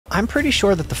I'm pretty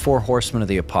sure that the Four Horsemen of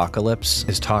the Apocalypse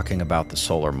is talking about the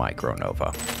solar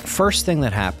micronova. First thing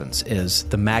that happens is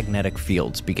the magnetic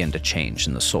fields begin to change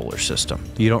in the solar system.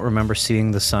 You don't remember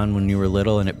seeing the sun when you were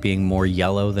little and it being more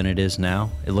yellow than it is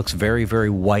now? It looks very, very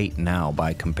white now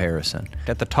by comparison.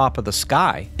 At the top of the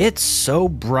sky, it's so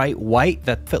bright white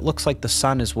that it looks like the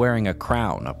sun is wearing a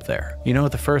crown up there. You know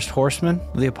what the first horseman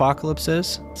of the apocalypse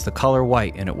is? It's the color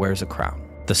white and it wears a crown.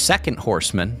 The second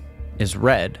horseman is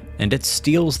red, and it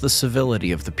steals the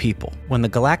civility of the people. When the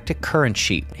galactic current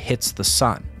sheet hits the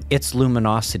sun, its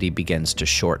luminosity begins to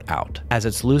short out. As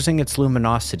it's losing its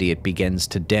luminosity, it begins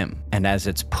to dim. And as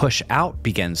its push out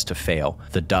begins to fail,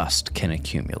 the dust can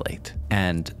accumulate.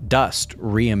 And dust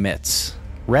re-emits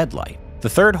red light. The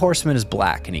third horseman is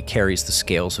black, and he carries the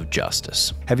scales of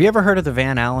justice. Have you ever heard of the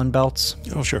Van Allen belts?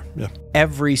 Oh, sure, yeah.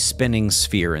 Every spinning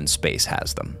sphere in space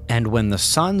has them. And when the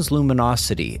sun's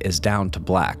luminosity is down to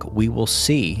black, we will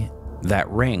see that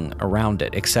ring around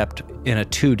it, except in a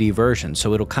 2D version,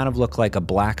 so it'll kind of look like a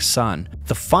black sun.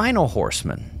 The final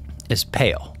horseman is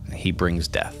pale. He brings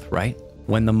death, right?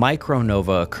 When the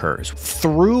micronova occurs,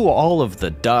 through all of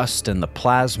the dust and the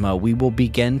plasma, we will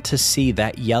begin to see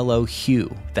that yellow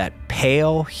hue, that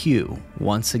pale hue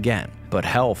once again, but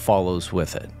hell follows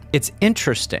with it. It's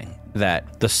interesting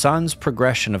that the sun's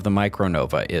progression of the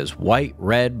micronova is white,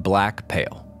 red, black,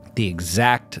 pale. The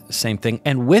exact same thing,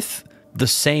 and with the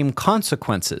same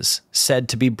consequences said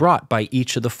to be brought by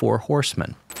each of the four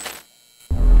horsemen.